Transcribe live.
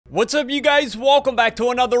What's up, you guys? Welcome back to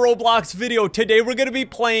another Roblox video. Today we're going to be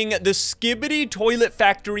playing the Skibidi Toilet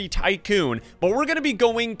Factory Tycoon, but we're going to be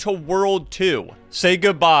going to World 2. Say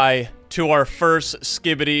goodbye to our first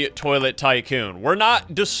Skibidi Toilet Tycoon. We're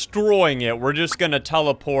not destroying it, we're just going to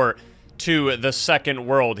teleport to the second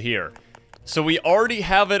world here. So we already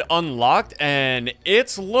have it unlocked, and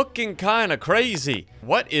it's looking kind of crazy.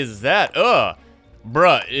 What is that?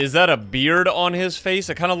 Bruh, is that a beard on his face?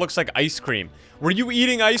 It kind of looks like ice cream. Were you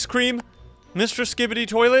eating ice cream, Mr. Skibidi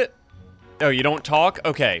Toilet? Oh, you don't talk?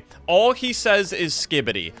 Okay. All he says is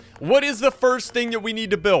Skibidi. What is the first thing that we need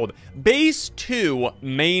to build? Base 2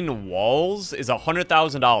 main walls is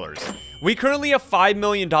 $100,000. We currently have $5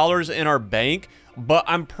 million in our bank, but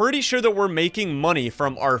I'm pretty sure that we're making money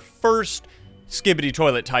from our first Skibidi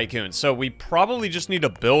Toilet Tycoon. So we probably just need to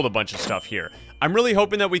build a bunch of stuff here. I'm really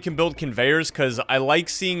hoping that we can build conveyors because I like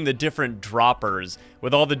seeing the different droppers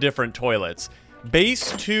with all the different toilets.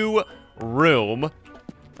 Base 2 room.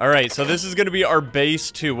 Alright, so this is going to be our base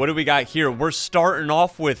 2. What do we got here? We're starting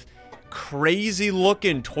off with crazy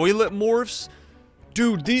looking toilet morphs.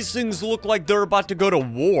 Dude, these things look like they're about to go to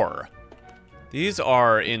war. These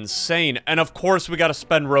are insane. And of course, we got to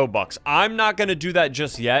spend Robux. I'm not going to do that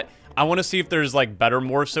just yet. I want to see if there's like better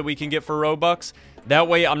morphs that we can get for Robux. That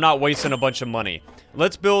way, I'm not wasting a bunch of money.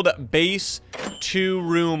 Let's build base 2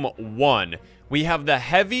 room 1. We have the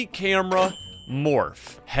heavy camera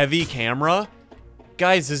morph. Heavy camera?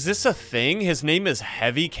 Guys, is this a thing? His name is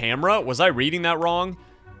Heavy Camera? Was I reading that wrong?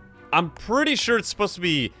 I'm pretty sure it's supposed to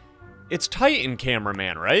be... It's Titan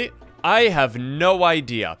Cameraman, right? I have no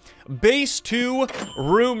idea. Base 2,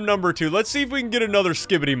 room number 2. Let's see if we can get another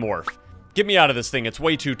Skibidi morph. Get me out of this thing. It's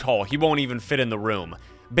way too tall. He won't even fit in the room.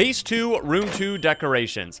 Base 2, room 2,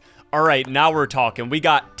 decorations. Alright, now we're talking. We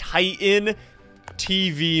got Titan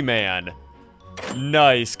TV Man.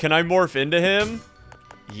 Nice. Can I morph into him?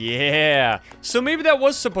 Yeah. So maybe that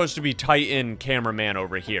was supposed to be Titan Cameraman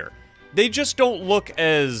over here. They just don't look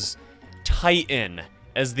as Titan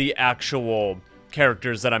as the actual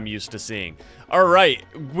characters that I'm used to seeing. Alright,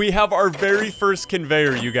 we have our very first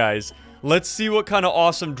conveyor, you guys. Let's see what kind of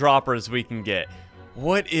awesome droppers we can get.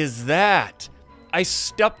 What is that? I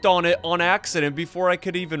stepped on it on accident before I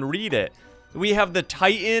could even read it. We have the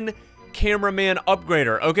Titan Cameraman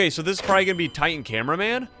Upgrader. Okay, so this is probably going to be Titan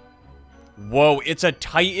Cameraman? Whoa, it's a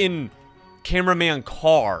Titan Cameraman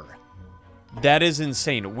car. That is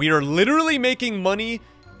insane. We are literally making money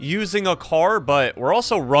using a car, but we're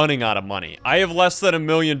also running out of money. I have less than $1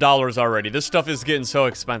 million already. This stuff is getting so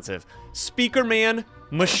expensive. Speakerman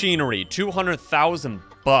Machinery, 200,000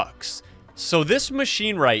 bucks. So this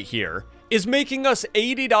machine right here is making us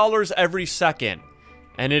 $80 every second,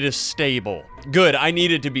 and it is stable. Good, I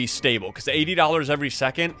need it to be stable, because $80 every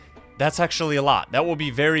second, that's actually a lot. That will be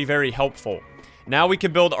very, very helpful. Now we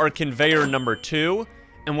can build our conveyor number 2,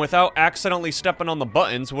 and without accidentally stepping on the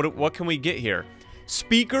buttons, what can we get here?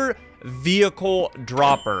 Speaker Vehicle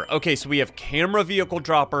Dropper. Okay, so we have Camera Vehicle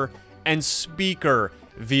Dropper and Speaker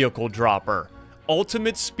Vehicle Dropper.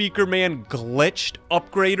 Ultimate Speakerman Glitched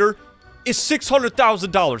Upgrader is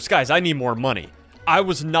 $600,000. Guys, I need more money. I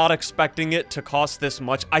was not expecting it to cost this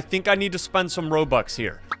much. I think I need to spend some Robux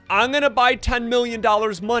here. I'm gonna buy $10 million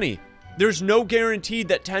money. There's no guarantee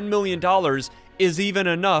that $10 million is even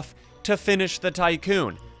enough to finish the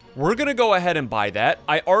Tycoon. We're gonna go ahead and buy that.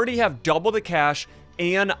 I already have double the cash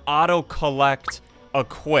and auto collect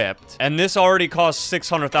equipped. And this already costs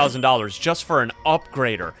 $600,000 just for an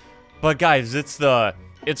upgrader. But guys, it's the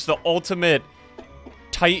ultimate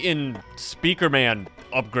Titan Speakerman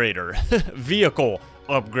upgrader. Vehicle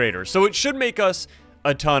upgrader. So it should make us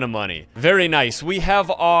a ton of money. Very nice. We have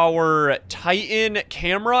our Titan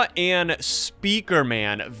camera and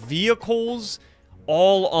Speakerman vehicles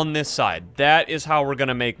all on this side. That is how we're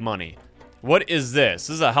gonna make money. What is this?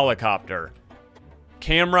 This is a helicopter.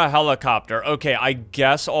 Camera helicopter. Okay, I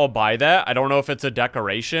guess I'll buy that. I don't know if it's a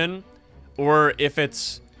decoration or if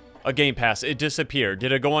it's a game pass. It disappeared.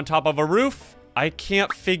 Did it go on top of a roof? I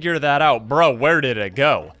can't figure that out. Bro, where did it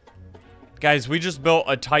go? Guys, we just built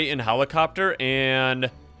a Titan helicopter, and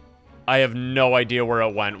I have no idea where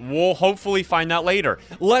it went. We'll hopefully find that later.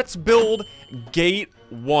 Let's build gate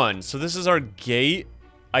 1. So this is our gate,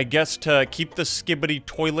 I guess, to keep the Skibidi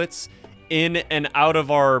toilets in and out of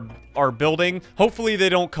our building. Hopefully they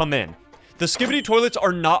don't come in. The Skibidi toilets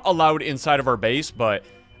are not allowed inside of our base, but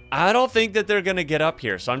I don't think that they're going to get up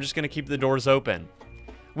here, so I'm just going to keep the doors open.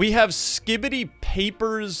 We have Skibidi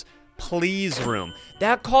Papers Please room.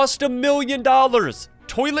 That cost $1 million.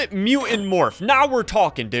 Toilet mutant morph. Now we're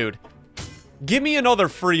talking, dude. Give me another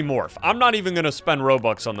free morph. I'm not even going to spend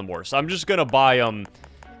Robux on the morphs. I'm just going to buy them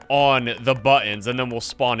on the buttons, and then we'll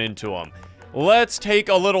spawn into them. Let's take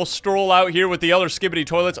a little stroll out here with the other Skibidi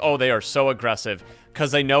toilets. Oh, they are so aggressive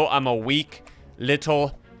because they know I'm a weak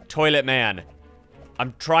little toilet man.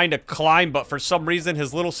 I'm trying to climb, but for some reason,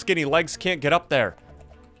 his little skinny legs can't get up there.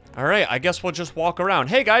 All right, I guess we'll just walk around.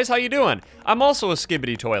 Hey, guys, how you doing? I'm also a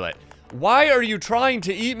Skibidi toilet. Why are you trying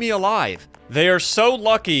to eat me alive? They are so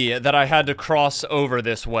lucky that I had to cross over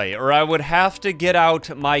this way, or I would have to get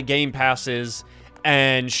out my game passes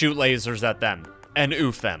and shoot lasers at them and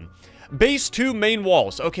oof them. Base 2 main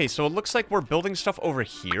walls. Okay, so it looks like we're building stuff over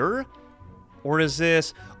here. Or is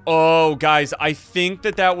this... Oh, guys, I think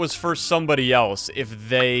that was for somebody else if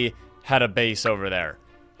they had a base over there.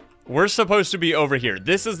 We're supposed to be over here.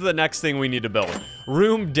 This is the next thing we need to build.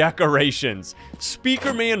 Room decorations.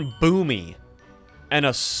 Speaker Man Boomy. And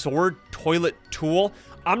a sword toilet tool.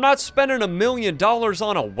 I'm not spending $1 million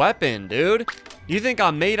on a weapon, dude. You think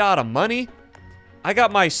I'm made out of money? I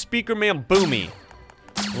got my Speaker Man Boomy.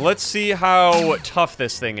 Let's see how tough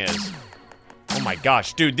this thing is. Oh my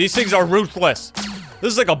gosh, dude, these things are ruthless.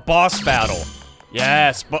 This is like a boss battle.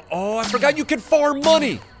 Yes, but oh, I forgot you can farm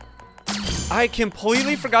money. I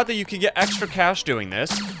completely forgot that you could get extra cash doing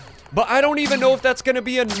this. But I don't even know if that's going to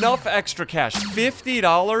be enough extra cash.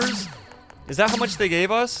 $50? Is that how much they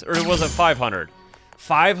gave us? Or was it $500?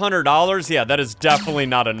 $500? Yeah, that is definitely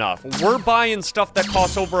not enough. We're buying stuff that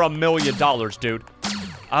costs over $1 million, dude.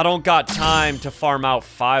 I don't got time to farm out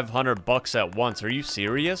 500 bucks at once. Are you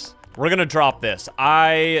serious? We're gonna drop this.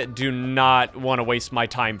 I do not want to waste my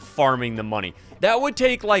time farming the money. That would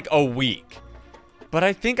take like a week. But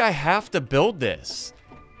I think I have to build this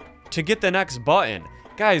to get the next button.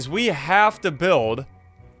 Guys, we have to build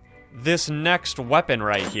this next weapon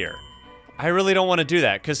right here. I really don't want to do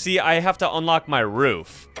that because, see, I have to unlock my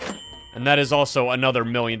roof. And that is also another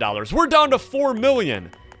 $1 million. We're down to $4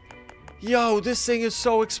 million. Yo, this thing is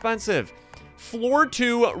so expensive. Floor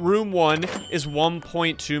 2, room 1 is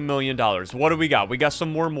 $1.2 million. What do we got? We got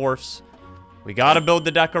some more morphs. We got to build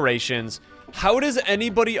the decorations. How does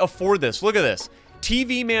anybody afford this? Look at this.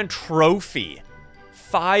 TV Man trophy.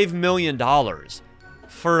 $5 million.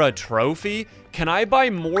 For a trophy? Can I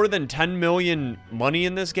buy more than 10 million money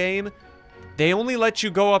in this game? They only let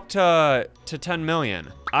you go up to 10 million.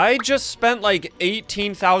 I just spent like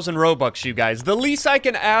 18,000 Robux, you guys. The least I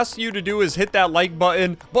can ask you to do is hit that like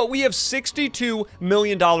button, but we have $62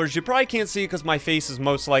 million. You probably can't see it because my face is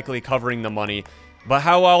most likely covering the money, but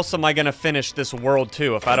how else am I gonna finish this world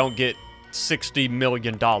too if I don't get $60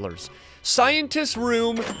 million? Scientist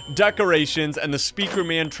room, decorations, and the Speaker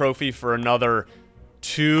Man trophy for another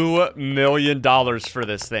 $2 million for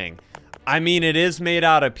this thing. I mean, it is made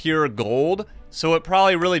out of pure gold, so it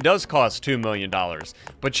probably really does cost $2 million.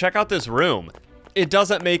 But check out this room. It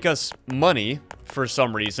doesn't make us money for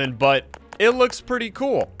some reason, but it looks pretty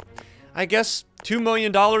cool. I guess $2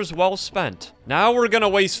 million well spent. Now we're gonna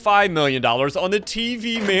waste $5 million on the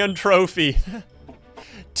TV Man trophy.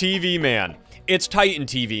 TV Man. It's Titan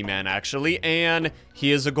TV Man, actually, and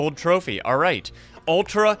he is a gold trophy. All right.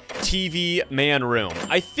 Ultra TV Man room.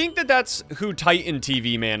 I think that's who Titan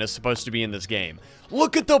TV Man is supposed to be in this game.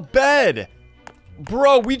 Look at the bed!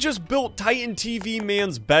 Bro, we just built Titan TV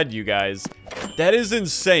Man's bed, you guys. That is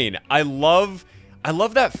insane. I love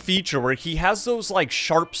that feature where he has those like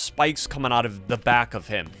sharp spikes coming out of the back of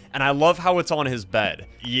him. And I love how it's on his bed.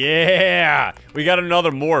 Yeah! We got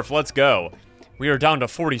another morph. Let's go. We are down to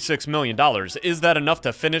 $46 million. Is that enough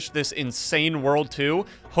to finish this insane world too?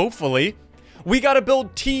 Hopefully. We gotta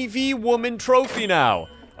build TV Woman trophy now.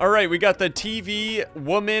 All right, we got the TV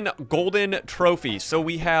Woman golden trophy. So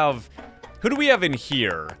we have, who do we have in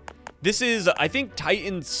here? This is, I think,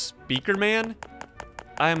 Titan Speaker Man.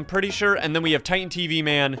 I'm pretty sure. And then we have Titan TV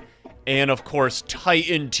Man and, of course,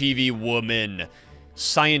 Titan TV Woman.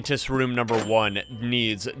 Scientist room number 1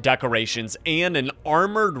 needs decorations and an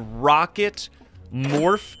armored rocket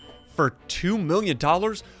morph for $2 million.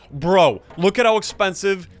 Bro, look at how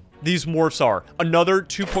expensive these morphs are. Another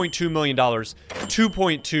 $2.2 million,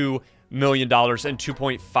 $2.2 million, and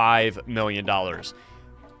 $2.5 million.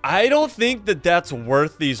 I don't think that's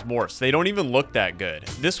worth these morphs. They don't even look that good.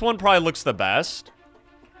 This one probably looks the best.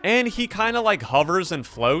 And he kind of like hovers and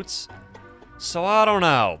floats. So I don't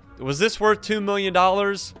know. Was this worth $2 million?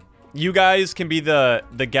 You guys can be the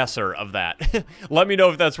guesser of that. Let me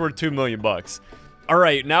know if that's worth 2 million bucks. All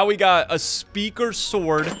right, now we got a speaker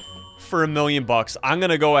sword for $1 million bucks. I'm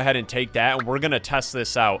gonna go ahead and take that, and we're gonna test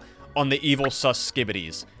this out on the evil sus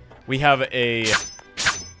skibidis. We have a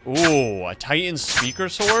Titan speaker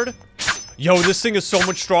sword. Yo, this thing is so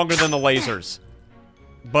much stronger than the lasers.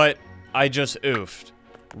 But I just oofed.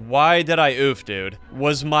 Why did I oof, dude?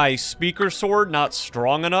 Was my speaker sword not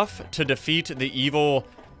strong enough to defeat the evil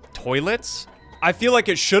toilets? I feel like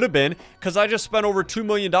it should have been, because I just spent over $2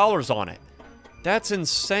 million on it. That's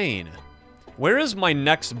insane. Where is my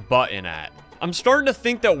next button at? I'm starting to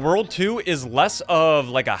think that World 2 is less of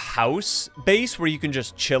like a house base where you can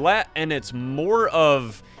just chill at, and it's more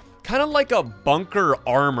of kind of like a bunker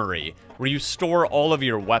armory where you store all of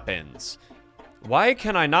your weapons. Why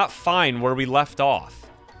can I not find where we left off?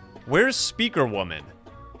 Where's Speaker Woman?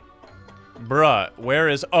 Bruh, where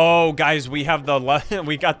is... Oh, guys, we have the...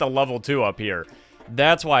 we got the level 2 up here.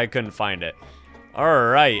 That's why I couldn't find it.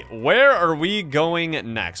 Alright, where are we going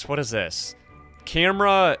next? What is this?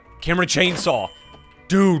 Camera chainsaw.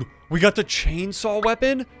 Dude, we got the chainsaw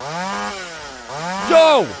weapon?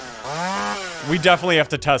 Yo! We definitely have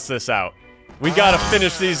to test this out. We gotta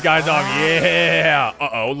finish these guys off. Yeah!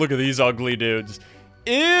 Uh-oh, look at these ugly dudes.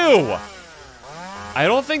 Ew! I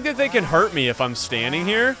don't think that they can hurt me if I'm standing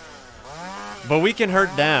here. But we can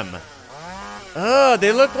hurt them. Ugh,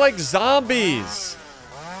 they look like zombies.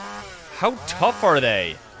 How tough are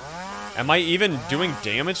they? Am I even doing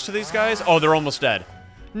damage to these guys? Oh, they're almost dead.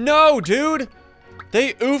 No, dude!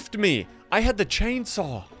 They oofed me. I had the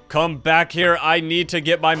chainsaw. Come back here. I need to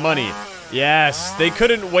get my money. Yes, they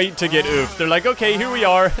couldn't wait to get oofed. They're like, okay, here we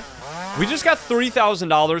are. We just got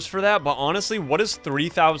 $3,000 for that, but honestly, what is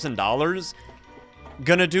 $3,000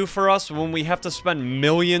 gonna do for us when we have to spend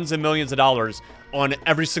millions and millions of dollars on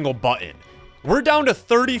every single button? We're down to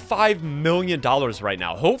 $35 million right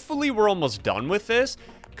now. Hopefully, we're almost done with this,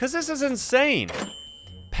 because this is insane.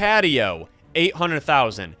 Patio,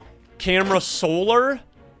 800,000. Camera solar?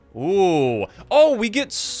 Ooh. Oh, we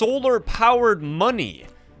get solar-powered money.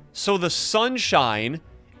 So the sunshine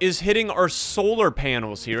is hitting our solar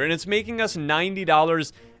panels here, and it's making us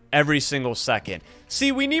 $90 every single second.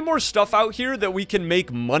 See, we need more stuff out here that we can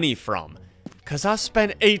make money from, because I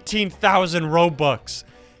spent 18,000 Robux.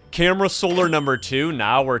 Camera solar number 2.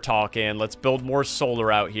 Now we're talking. Let's build more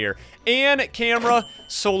solar out here. And camera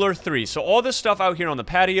solar 3. So all this stuff out here on the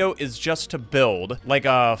patio is just to build like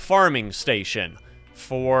a farming station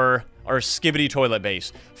for our Skibidi toilet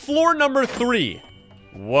base. Floor number 3.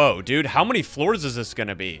 Whoa, dude. How many floors is this going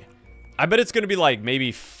to be? I bet it's going to be like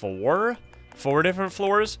maybe 4 different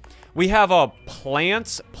floors. We have a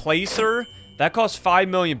plants placer. That costs 5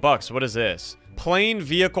 million bucks. What is this? Plane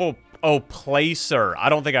vehicle... Oh, placer. I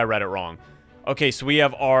don't think I read it wrong. Okay, so we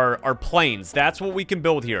have our planes. That's what we can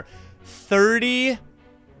build here. 30...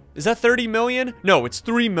 Is that 30 million? No, it's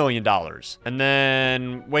 $3 million. And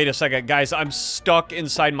then... Wait a second. Guys, I'm stuck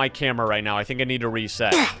inside my camera right now. I think I need to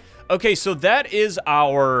reset. Okay, so that is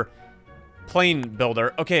our plane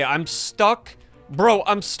builder. Okay, I'm stuck. Bro,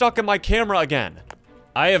 I'm stuck in my camera again.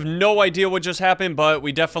 I have no idea what just happened, but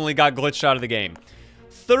we definitely got glitched out of the game.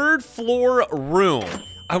 3rd floor room.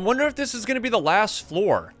 I wonder if this is going to be the last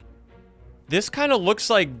floor. This kind of looks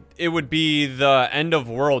like it would be the end of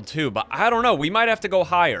World 2, but I don't know. We might have to go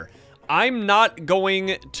higher. I'm not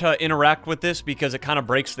going to interact with this because it kind of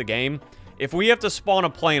breaks the game. If we have to spawn a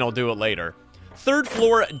plane, I'll do it later. 3rd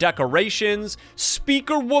floor decorations.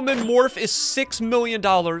 Speaker woman morph is $6 million.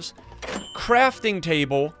 Crafting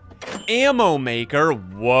table. Ammo maker.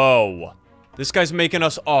 Whoa. This guy's making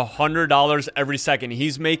us $100 every second.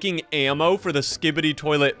 He's making ammo for the Skibidi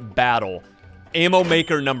toilet battle. Ammo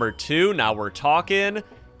maker number 2. Now we're talking.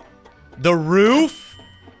 The roof?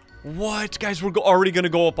 What? Guys, we're already going to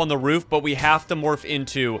go up on the roof, but we have to morph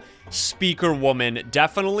into Speaker Woman.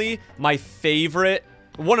 Definitely my favorite.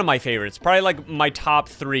 One of my favorites. Probably like my top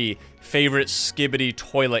 3 favorite Skibidi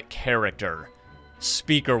toilet character.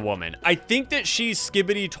 Speaker Woman. I think that she's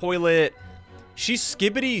Skibidi toilet... She's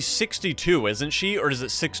Skibidi 62, isn't she? Or is it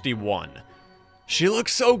 61? She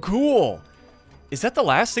looks so cool. Is that the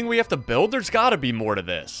last thing we have to build? There's got to be more to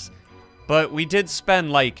this. But we did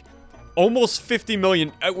spend like almost 50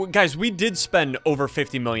 million. Guys, we did spend over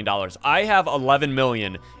 $50 million. I have 11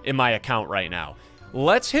 million in my account right now.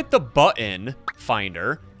 Let's hit the button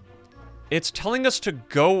finder. It's telling us to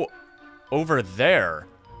go over there.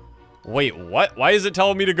 Wait, what? Why is it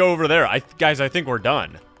telling me to go over there? Guys, I think we're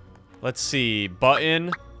done. Let's see.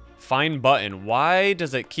 Button. Find button. Why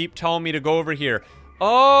does it keep telling me to go over here?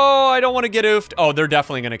 Oh, I don't want to get oofed. Oh, they're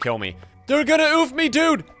definitely going to kill me. They're going to oof me,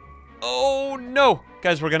 dude. Oh, no.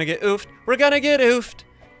 Guys, we're going to get oofed. We're going to get oofed.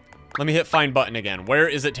 Let me hit find button again. Where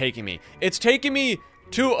is it taking me? It's taking me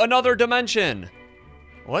to another dimension.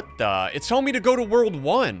 What the? It's telling me to go to World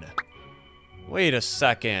 1. Wait a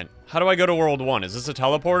second. How do I go to World 1? Is this a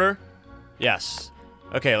teleporter? Yes.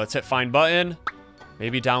 Okay, let's hit find button.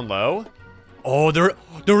 Maybe down low. Oh,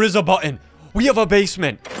 there is a button. We have a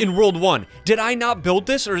basement in World 1. Did I not build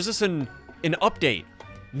this, or is this an update?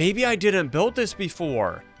 Maybe I didn't build this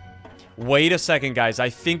before. Wait a second, guys. I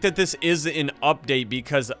think that this is an update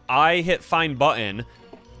because I hit find button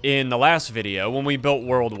in the last video when we built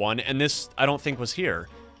World 1, and this, I don't think, was here.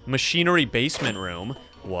 Machinery basement room.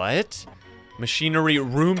 What? Machinery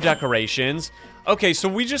room decorations. Okay, so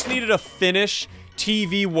we just needed to finish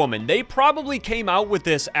TV Woman. They probably came out with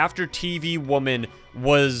this after TV Woman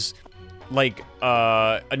was, like,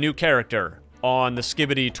 a new character on the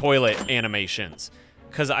Skibidi toilet animations.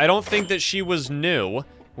 Because I don't think that she was new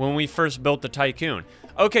when we first built the Tycoon.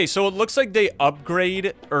 Okay, so it looks like they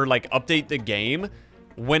upgrade or, like, update the game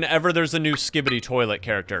whenever there's a new Skibidi toilet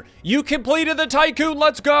character. You completed the Tycoon!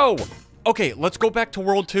 Let's go! Okay, let's go back to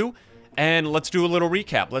World 2, and let's do a little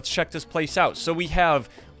recap. Let's check this place out. So we have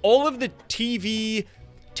all of the TV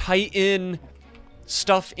Titan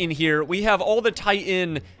stuff in here. We have all the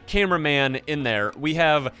Titan cameraman in there. We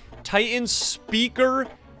have Titan speaker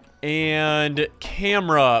and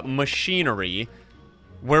camera machinery,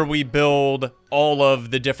 where we build all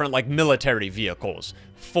of the different, like, military vehicles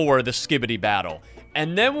for the Skibidi battle.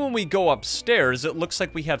 And then when we go upstairs, it looks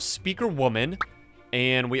like we have Speaker Woman,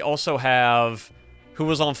 and we also have... Who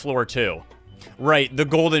was on floor 2? Right, the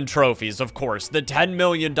golden trophies, of course. The $10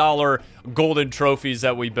 million golden trophies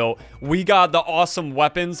that we built. We got the awesome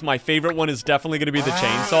weapons. My favorite one is definitely going to be the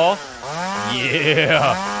chainsaw.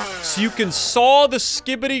 Yeah. So you can saw the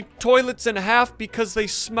Skibidi toilets in half because they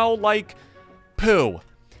smell like poo.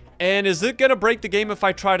 And is it going to break the game if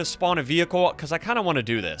I try to spawn a vehicle? Because I kind of want to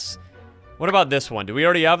do this. What about this one? Do we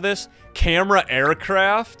already have this? Camera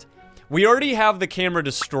aircraft? We already have the camera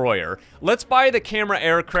destroyer. Let's buy the camera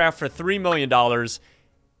aircraft for $3 million,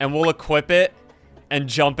 and we'll equip it and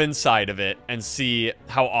jump inside of it and see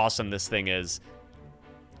how awesome this thing is.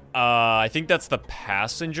 I think that's the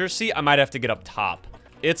passenger seat. I might have to get up top.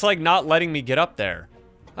 It's like not letting me get up there.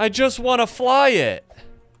 I just want to fly it.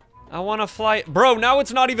 I want to fly it. Bro, now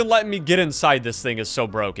it's not even letting me get inside. This thing is so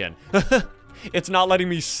broken. It's not letting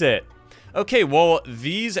me sit. Okay, well,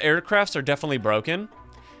 these aircrafts are definitely broken.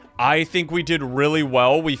 I think we did really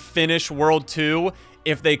well. We finished World 2.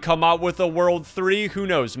 If they come out with a World 3, who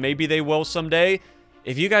knows? Maybe they will someday.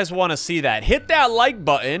 If you guys want to see that, hit that like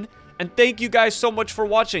button. And thank you guys so much for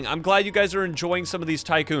watching. I'm glad you guys are enjoying some of these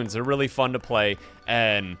Tycoons. They're really fun to play,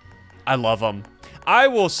 and I love them. I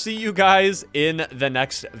will see you guys in the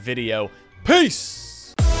next video. Peace!